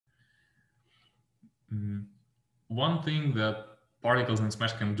One thing that particles in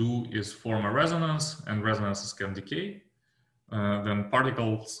SMASH can do is form a resonance, and resonances can decay. Then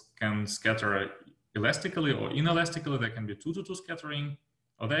particles can scatter elastically or inelastically. There can be 2-to-2 scattering,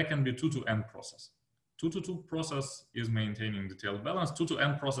 or there can be 2-to-n process. 2-to-2 process is maintaining detailed balance.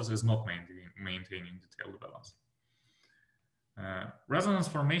 2-to-n process is not maintaining detailed balance. Resonance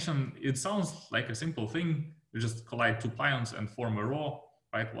formation, it sounds like a simple thing. You just collide two pions and form a row,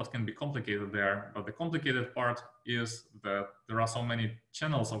 right? What can be complicated there? But the complicated part is that there are so many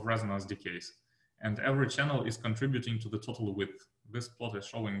channels of resonance decays, and every channel is contributing to the total width. This plot is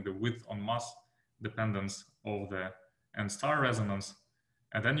showing the width on mass dependence of the n star resonance.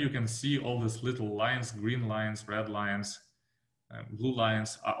 And then you can see all these little lines, green lines, red lines, blue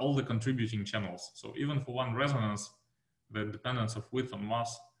lines are all the contributing channels. So even for one resonance, the dependence of width on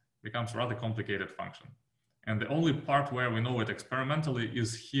mass becomes a rather complicated function. And the only part where we know it experimentally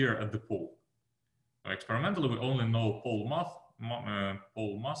is here at the pole. So experimentally, we only know pole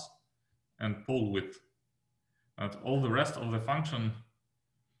mass and pole width. But all the rest of the function,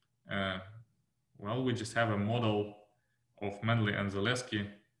 well, we just have a model of Manley and Zaleski,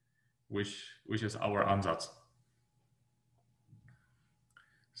 which is our ansatz.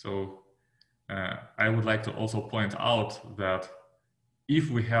 So I would like to also point out that if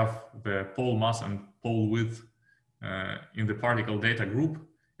we have the pole mass and pole width in the particle data group,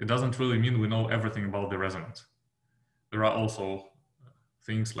 it doesn't really mean we know everything about the resonance. There are also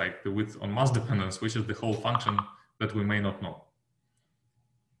things like the width on mass dependence, which is the whole function that we may not know.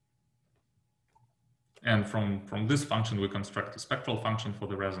 And from this function, we construct a spectral function for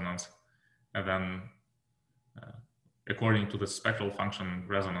the resonance. And then according to the spectral function,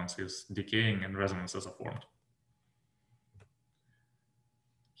 resonance is decaying and resonances are formed.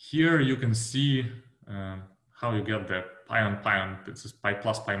 Here you can see how you get the pi-on-pi-on, this is pi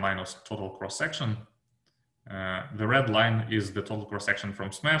plus pi minus total cross-section. The red line is the total cross-section from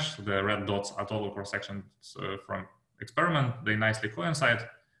SMASH. The red dots are total cross-sections from experiment. They nicely coincide.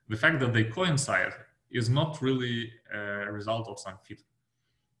 The fact that they coincide is not really a result of some fit,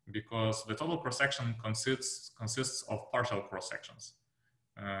 because the total cross-section consists of partial cross-sections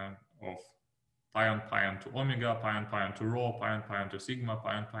of pi-on-pi-on to omega, pi-on-pi-on to rho, pi-on-pi-on to sigma,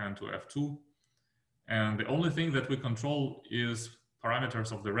 pi-on-pi-on to F2. And the only thing that we control is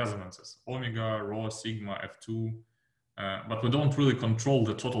parameters of the resonances, omega, rho, sigma, F2, but we don't really control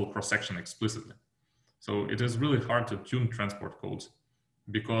the total cross-section explicitly. So it is really hard to tune transport codes,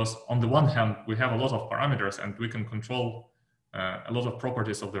 because on the one hand, we have a lot of parameters and we can control a lot of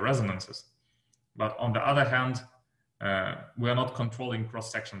properties of the resonances. But on the other hand, we are not controlling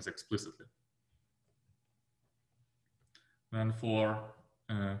cross-sections explicitly. Then for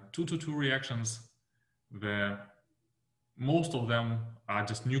 2-to-2 reactions, most of them are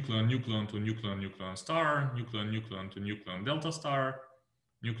just nucleon-nucleon to nucleon-nucleon star, nucleon-nucleon to nucleon delta star,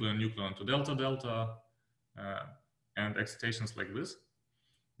 nucleon-nucleon to delta-delta, and excitations like this.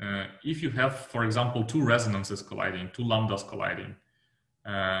 If you have, for example, two resonances colliding, two lambdas colliding,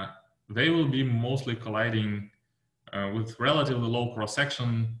 they will be mostly colliding with relatively low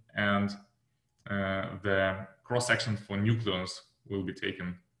cross-section, and the cross-section for nucleons will be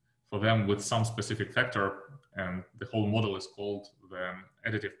taken for them with some specific factor, and the whole model is called the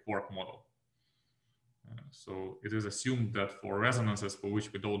additive quark model. So it is assumed that for resonances for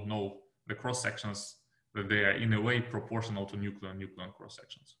which we don't know the cross-sections, that they are in a way proportional to nucleon-nucleon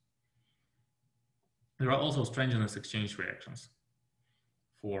cross-sections. There are also strangeness exchange reactions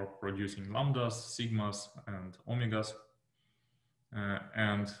for producing lambdas, sigmas, and omegas.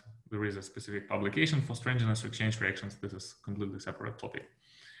 And there is a specific publication for strangeness exchange reactions. This is a completely separate topic.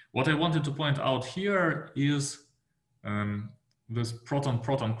 What I wanted to point out here is this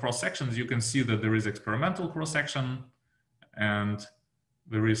proton-proton cross-sections. You can see that there is experimental cross-section and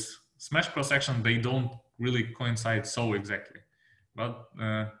there is SMASH cross-section. They don't really coincide so exactly. But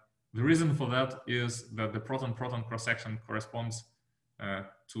the reason for that is that the proton-proton cross-section corresponds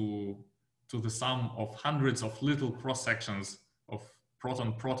to the sum of hundreds of little cross-sections of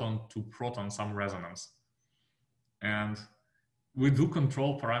proton-proton to proton some resonance. And we do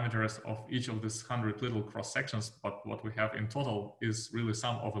control parameters of each of these 100 little cross-sections, but what we have in total is really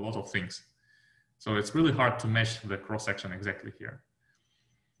sum of a lot of things. So it's really hard to mesh the cross-section exactly here.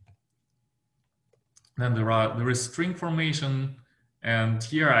 Then there is string formation, and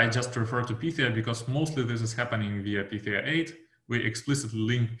here I just refer to Pythia because mostly this is happening via Pythia 8. We explicitly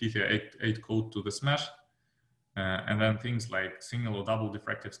link Pythia 8 code to the SMASH. And then things like single or double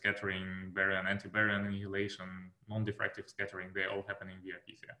diffractive scattering, baryon, anti-baryon annihilation, non-diffractive scattering, they're all happening via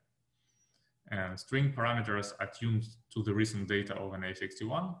Pythia. And string parameters are tuned to the recent data of an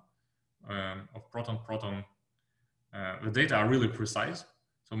A61. proton-proton, the data are really precise.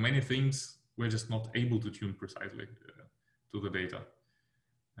 So many things we're just not able to tune precisely to the data.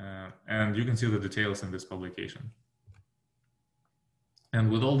 And you can see the details in this publication. And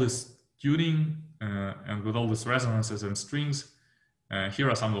with all this tuning and with all these resonances and strings, here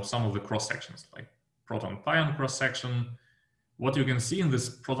are some of the cross sections, like proton-pion cross section. What you can see in this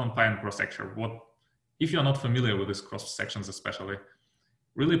proton-pion cross section, if you're not familiar with these cross sections especially,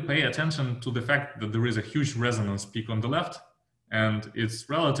 really pay attention to the fact that there is a huge resonance peak on the left and it's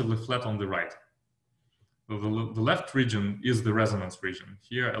relatively flat on the right. So the left region is the resonance region.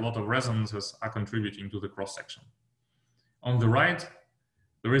 Here, a lot of resonances are contributing to the cross section. On the right,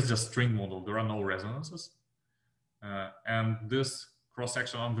 there is just string model. There are no resonances. And this cross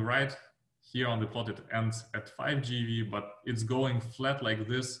section on the right, here on the plot, it ends at 5 GeV, but it's going flat like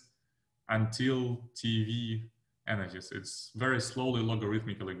this until TeV energies. It's very slowly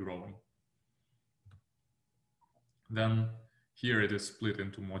logarithmically growing. Then here it is split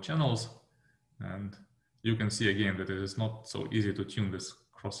into more channels, and you can see again that it is not so easy to tune these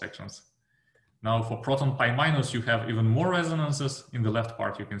cross sections. Now for proton pi minus, you have even more resonances. In the left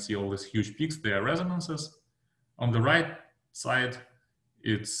part, you can see all these huge peaks, they are resonances. On the right side,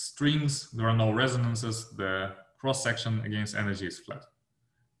 it's strings, there are no resonances, the cross section against energy is flat.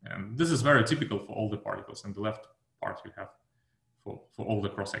 And this is very typical for all the particles. In the left part, you have for all the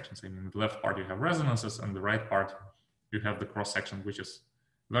cross sections. I mean, in the left part, you have resonances, and the right part, you have the cross section, which is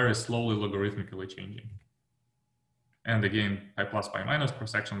very slowly logarithmically changing. And again, pi plus, pi minus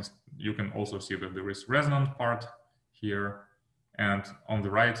cross sections, you can also see that there is resonant part here. And on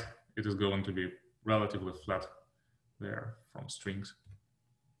the right, it is going to be relatively flat there from strings.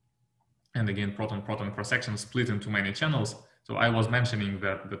 And again, proton-proton cross section split into many channels. So I was mentioning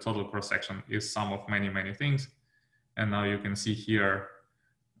that the total cross section is sum of many, many things. And now you can see here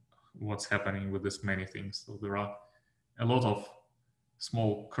what's happening with this many things. So there are a lot of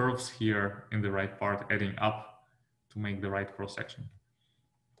small curves here in the right part adding up to make the right cross section.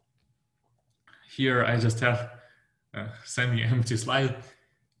 Here I just have a semi-empty slide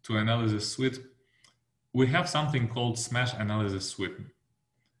to analysis suite. We have something called Smash analysis suite.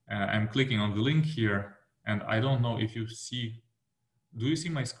 I'm clicking on the link here, and I don't know if you see, do you see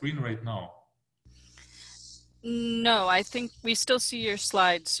my screen right now? No, I think we still see your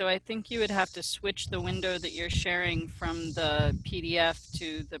slides. So I think you would have to switch the window that you're sharing from the PDF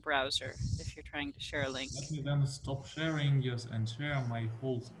to the browser if you're trying to share a link. Let me then stop sharing, yes, and share my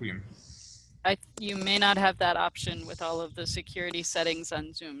whole screen. You may not have that option with all of the security settings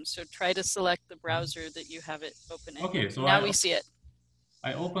on Zoom. So try to select the browser that you have it open in. Okay, so now we see it.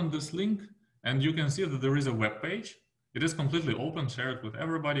 I opened this link, and you can see that there is a web page. It is completely open, shared with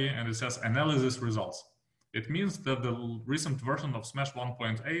everybody, and it says analysis results. It means that the recent version of Smash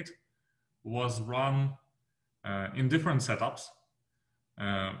 1.8 was run in different setups,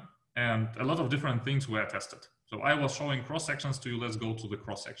 and a lot of different things were tested. So I was showing cross sections to you. Let's go to the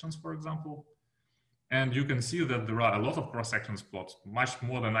cross sections, for example. And you can see that there are a lot of cross sections plots, much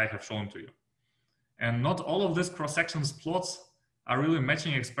more than I have shown to you. And not all of these cross sections plots are really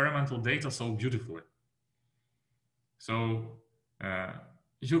matching experimental data so beautifully. So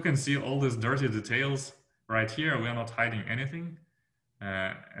you can see all these dirty details right here. We are not hiding anything.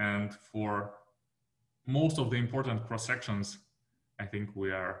 And for most of the important cross sections, I think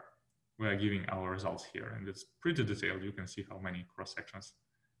we are giving our results here. And it's pretty detailed. You can see how many cross sections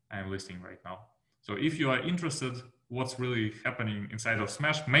I'm listing right now. So if you are interested what's really happening inside of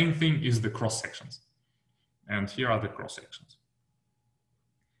Smash, main thing is the cross sections. And here are the cross sections.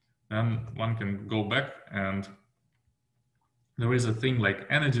 Then one can go back, and there is a thing like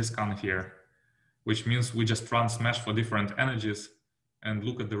energy scan here, which means we just run Smash for different energies and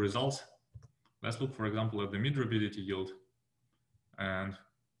look at the results. Let's look, for example, at the mid-rapidity yield. And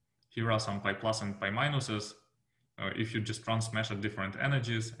here are some pi plus and pi minuses. If you just run Smash at different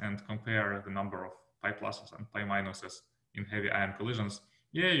energies and compare the number of pi pluses and pi minuses in heavy ion collisions,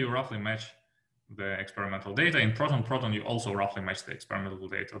 yeah, you roughly match the experimental data. In proton-proton, you also roughly match the experimental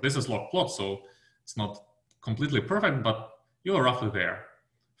data. This is log plot, so it's not completely perfect, but you're roughly there.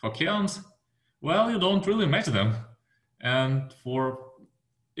 For kaons, well, you don't really match them. And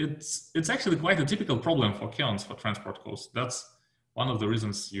it's actually quite a typical problem for kaons for transport codes. That's one of the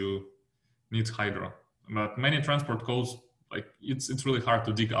reasons you need Hydra. But many transport codes, like it's really hard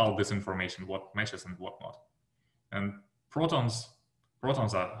to dig out this information, what matches and what not. And protons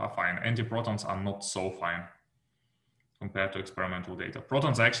are fine. Antiprotons are not so fine compared to experimental data.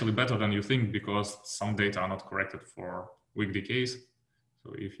 Protons are actually better than you think because some data are not corrected for weak decays.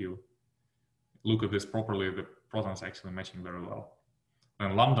 So if you look at this properly, the protons are actually matching very well.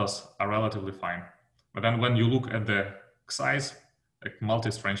 then lambdas are relatively fine. But then when you look at the size, like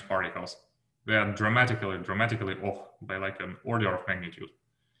multi-strange particles, they are dramatically off by like an order of magnitude.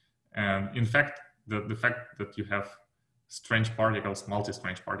 And in fact, the fact that you have strange particles,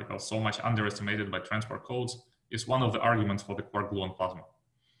 multi-strange particles, so much underestimated by transport codes is one of the arguments for the quark-gluon plasma.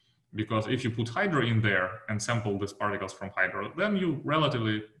 Because if you put hydro in there and sample these particles from hydro, then you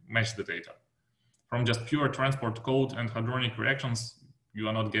relatively match the data. From just pure transport code and hadronic reactions, you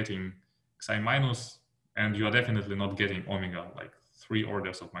are not getting Xi minus, and you are definitely not getting omega, like 3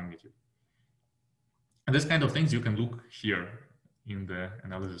 orders of magnitude. And this kind of things you can look here in the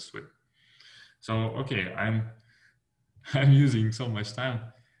analysis suite. So, okay, I'm using so much time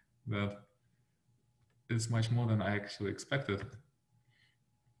that it's much more than I actually expected.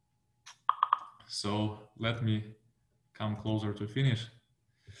 So let me come closer to finish.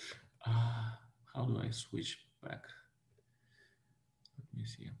 How do I switch back? Let me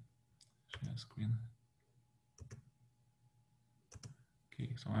see. Share screen.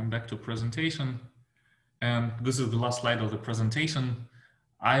 Okay, so I'm back to presentation. And this is the last slide of the presentation.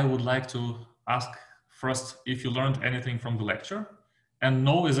 I would like to ask first if you learned anything from the lecture. And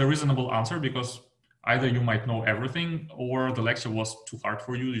no is a reasonable answer, because either you might know everything or the lecture was too hard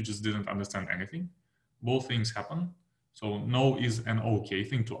for you, you just didn't understand anything. Both things happen. So no is an okay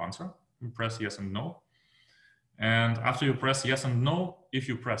thing to answer. You press yes and no. And after you press yes and no, if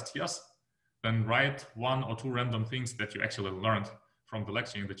you pressed yes, then write 1 or 2 random things that you actually learned from the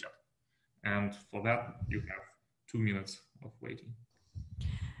lecture in the chat. And for that, you have 2 minutes of waiting.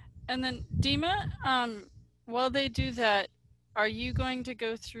 And then Dima, while they do that, are you going to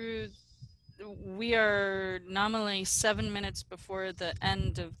go through, we are nominally 7 minutes before the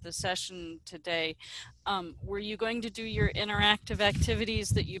end of the session today. Were you going to do your interactive activities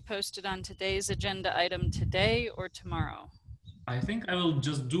that you posted on today's agenda item today or tomorrow? I think I will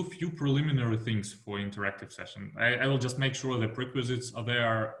just do a few preliminary things for interactive session. I will just make sure the prerequisites are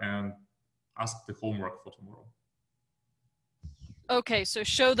there and ask the homework for tomorrow. Okay, so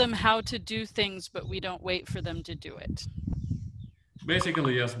show them how to do things, but we don't wait for them to do it.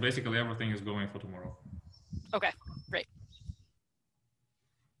 Basically, yes, basically everything is going for tomorrow. Okay, great.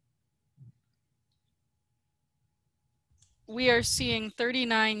 We are seeing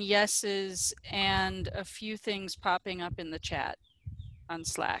 39 yeses and a few things popping up in the chat on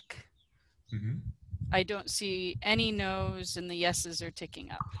Slack. Mm-hmm. I don't see any no's, and the yeses are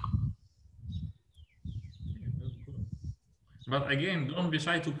ticking up. But again, don't be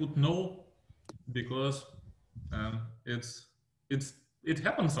shy to put no, because it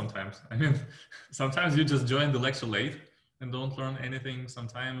happens sometimes. I mean, sometimes you just join the lecture late and don't learn anything.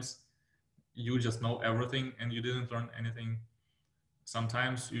 Sometimes you just know everything and you didn't learn anything.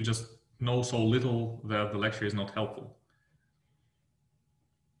 Sometimes you just know so little that the lecture is not helpful.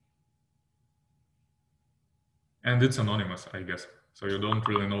 And it's anonymous, I guess. So you don't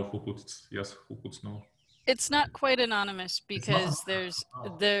really know who puts yes, who puts no. It's not quite anonymous, because there's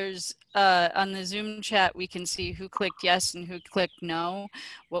on the Zoom chat we can see who clicked yes and who clicked no.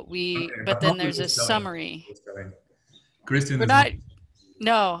 But then there's a summary. Christian,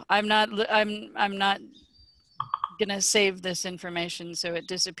 no, I'm not gonna save this information, so it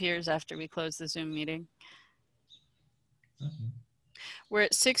disappears after we close the Zoom meeting. We're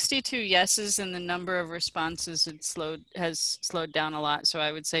at 62 yeses, and the number of responses has slowed down a lot. So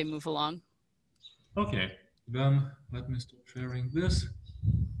I would say move along. Okay, then let me stop sharing this.